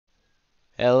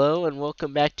Hello and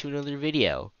welcome back to another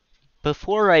video.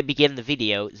 Before I begin the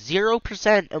video,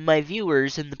 0% of my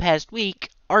viewers in the past week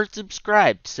are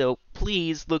subscribed, so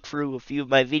please look through a few of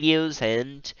my videos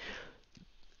and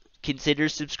consider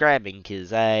subscribing,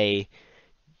 because I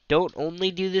don't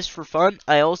only do this for fun,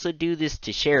 I also do this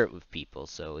to share it with people,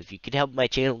 so if you could help my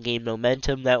channel gain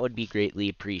momentum, that would be greatly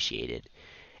appreciated.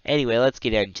 Anyway, let's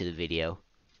get into the video.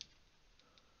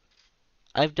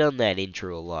 I've done that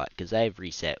intro a lot, because I've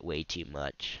reset way too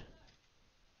much.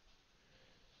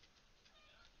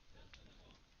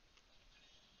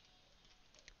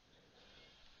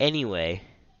 Anyway,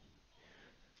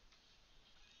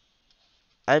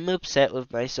 I'm upset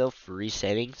with myself for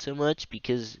resetting so much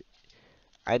because,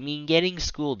 I mean, getting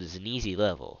schooled is an easy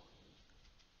level.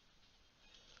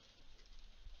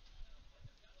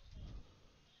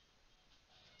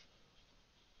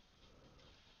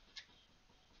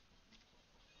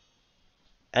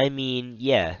 I mean,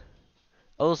 yeah.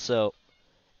 Also,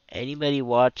 anybody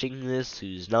watching this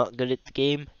who's not good at the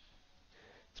game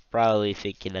is probably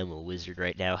thinking I'm a wizard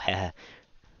right now, haha.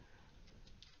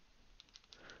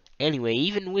 Anyway,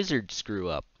 even wizards screw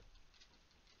up.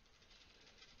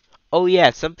 Oh yeah,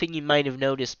 something you might have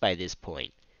noticed by this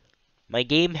point. My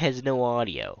game has no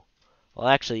audio. Well,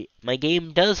 actually, my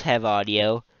game does have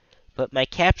audio, but my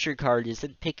capture card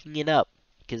isn't picking it up,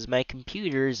 because my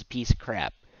computer is a piece of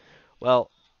crap. Well,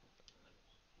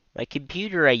 my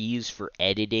computer I use for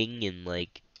editing and,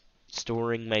 like,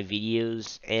 storing my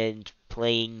videos and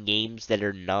playing games that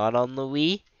are not on the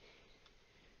Wii.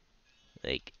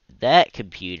 Like, that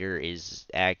computer is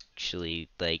actually,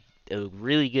 like, a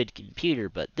really good computer,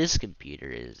 but this computer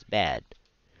is bad.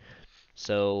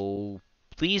 So,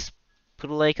 please put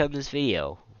a like on this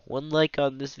video. One like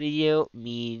on this video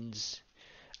means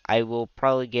I will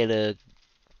probably get a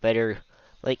better...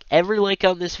 Like, every like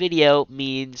on this video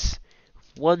means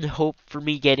one hope for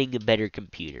me getting a better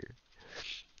computer.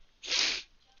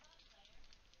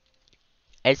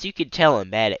 As you can tell, I'm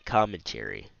bad at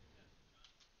commentary.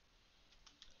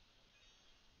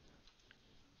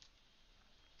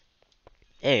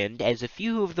 And, as a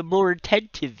few of the more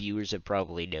attentive viewers have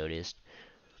probably noticed,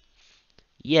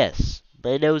 yes,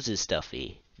 my nose is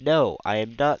stuffy. No, I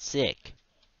am not sick.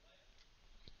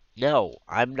 No,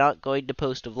 I'm not going to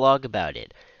post a vlog about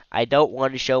it. I don't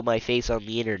want to show my face on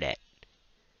the internet,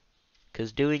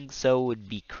 because doing so would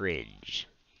be cringe.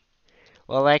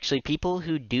 Well, actually, people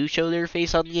who do show their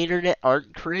face on the internet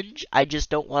aren't cringe. I just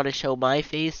don't want to show my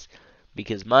face,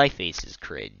 because my face is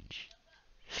cringe.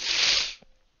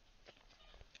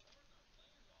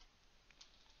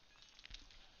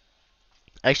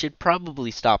 I should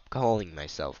probably stop calling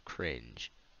myself cringe.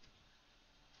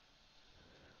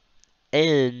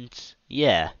 And,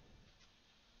 yeah.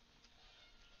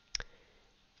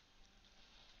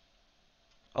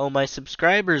 Oh, my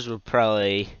subscribers will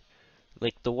probably,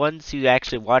 like, the ones who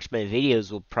actually watch my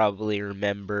videos will probably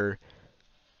remember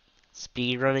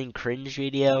speedrunning cringe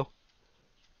video.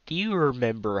 Do you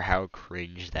remember how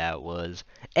cringe that was?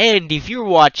 And if you're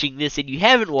watching this and you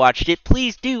haven't watched it,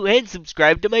 please do and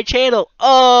subscribe to my channel.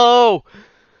 Oh!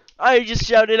 I just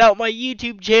shouted out my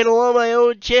YouTube channel on my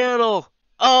own channel.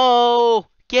 Oh!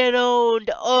 Get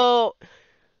owned. Oh!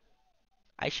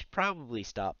 I should probably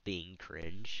stop being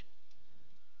cringe.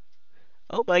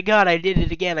 Oh my god, I did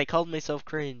it again. I called myself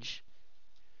cringe.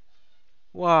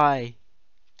 Why?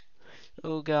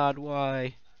 Oh god,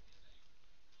 why?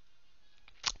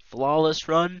 Flawless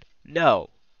run? No.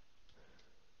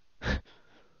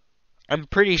 I'm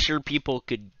pretty sure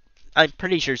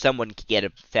someone could get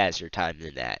a faster time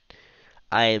than that.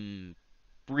 I'm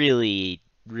really,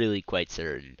 really quite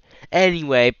certain.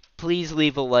 Anyway, please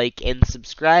leave a like and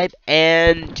subscribe,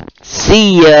 and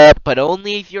see ya! But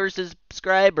only if you're a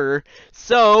subscriber,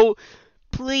 so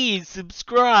please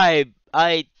subscribe!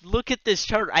 Look at this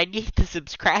chart, I need the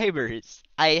subscribers!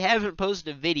 I haven't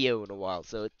posted a video in a while,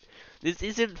 so this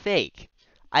isn't fake.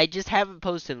 I just haven't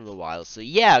posted in a while, so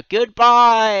yeah,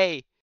 goodbye!